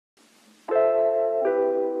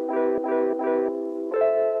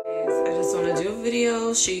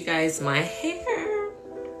go show you guys my hair.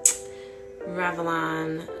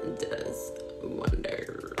 Revlon does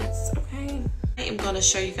wonders, okay? I am gonna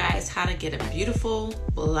show you guys how to get a beautiful,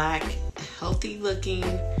 black, healthy looking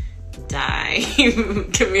dye.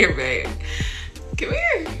 Come here, babe. Come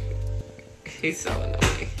here. He's so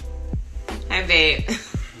annoying. Hi, babe.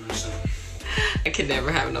 I could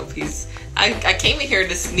never have no peace. I came in here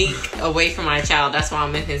to sneak away from my child. That's why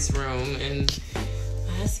I'm in his room. And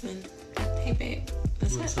my husband, hey, babe.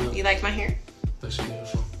 What's up? You like my hair? That's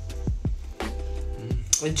beautiful.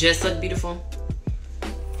 It just look beautiful.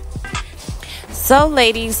 So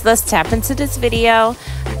ladies, let's tap into this video.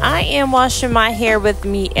 I am washing my hair with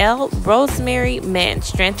Mielle Rosemary Mint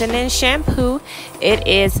Strengthening Shampoo. It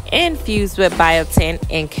is infused with biotin,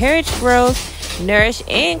 encourage growth, nourish,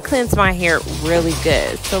 and cleanse my hair really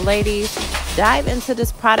good. So ladies, dive into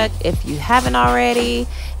this product if you haven't already,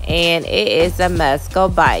 and it is a must. Go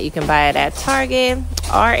buy it. You can buy it at Target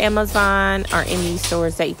or Amazon or any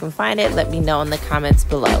stores that you can find it. Let me know in the comments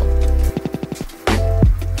below.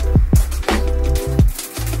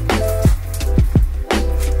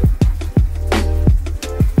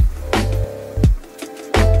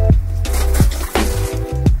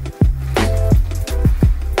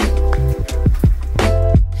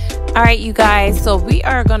 All right, you guys, so we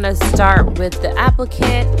are going to start with the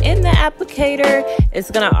applicant. In the applicator, it's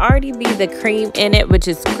going to already be the cream in it, which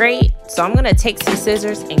is great. So I'm going to take some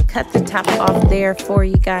scissors and cut the top off there for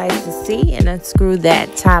you guys to see, and unscrew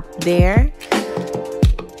that top there.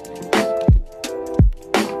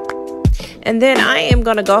 And then I am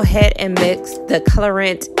going to go ahead and mix the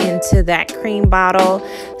colorant into that cream bottle.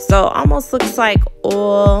 So almost looks like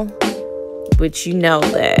oil, which you know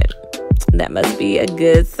that must be a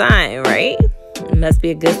good sign, right? It must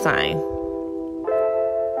be a good sign.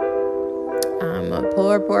 I'm gonna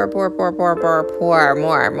pour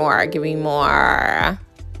more. Give me more.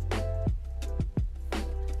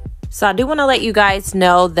 So I do want to let you guys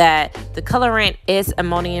know that the colorant is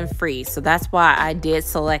ammonium free. So that's why I did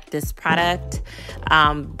select this product.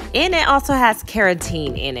 And it also has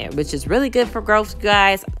keratin in it, which is really good for growth,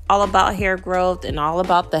 guys. All about hair growth and all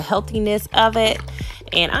about the healthiness of it.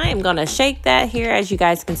 And I am going to shake that here, as you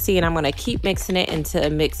guys can see, and I'm going to keep mixing it until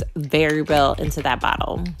it mix very well into that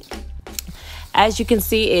bottle. As you can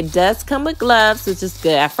see, it does come with gloves, which is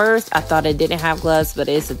good. At first, I thought it didn't have gloves, but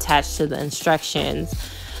it's attached to the instructions.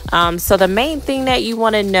 So the main thing that you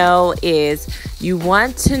want to know is you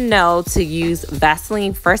want to know to use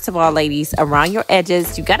Vaseline, first of all, ladies, around your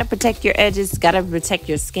edges. You got to protect your edges, got to protect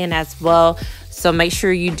your skin as well. So make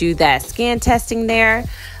sure you do that skin testing there.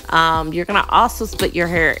 You're going to also split your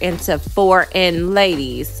hair into 4. And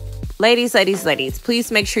ladies,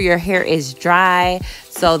 please make sure your hair is dry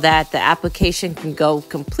so that the application can go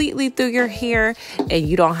completely through your hair and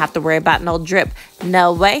you don't have to worry about no drip.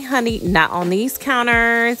 No way, honey, not on these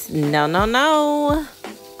counters. No.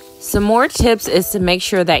 Some more tips is to make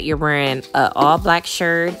sure that you're wearing an all black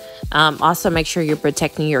shirt. Also make sure you're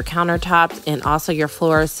protecting your countertops and also your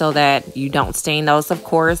floors so that you don't stain those, of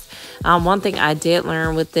course. One thing I did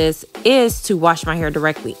learn with this is to wash my hair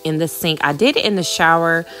directly in the sink. I did it in the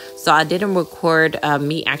shower, so I didn't record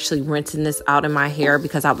me actually rinsing this out in my hair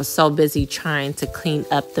because I was so busy trying to clean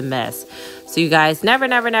up the mess. So you guys, never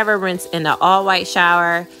rinse in the all white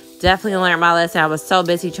shower. Definitely learned my lesson. I was so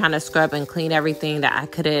busy trying to scrub and clean everything that I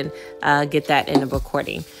couldn't get that in the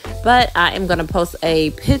recording. But I am going to post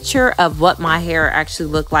a picture of what my hair actually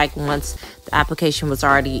looked like once the application was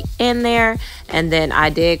already in there. And then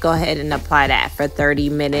I did go ahead and apply that for 30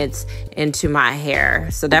 minutes into my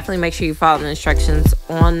hair. So definitely make sure you follow the instructions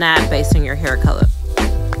on that based on your hair color.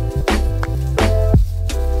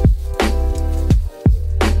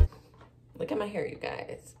 Look at my hair, you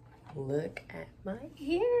guys. Look at my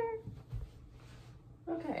hair.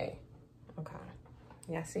 Okay.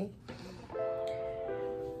 Yeah, see?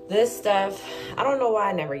 This stuff, I don't know why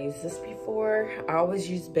I never used this before. I always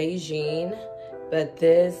use Beijing, but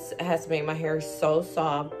this has made my hair so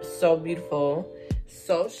soft, so beautiful,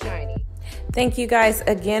 so shiny. Thank you guys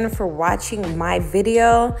again for watching my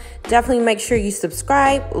video. Definitely make sure you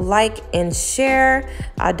subscribe, like, and share.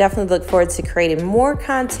 I definitely look forward to creating more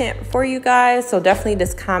content for you guys. So definitely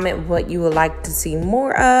just comment what you would like to see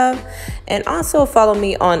more of. And also follow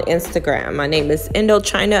me on Instagram. My name is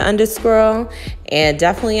Indochina_. And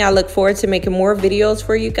definitely I look forward to making more videos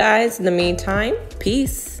for you guys. In the meantime,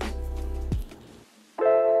 peace.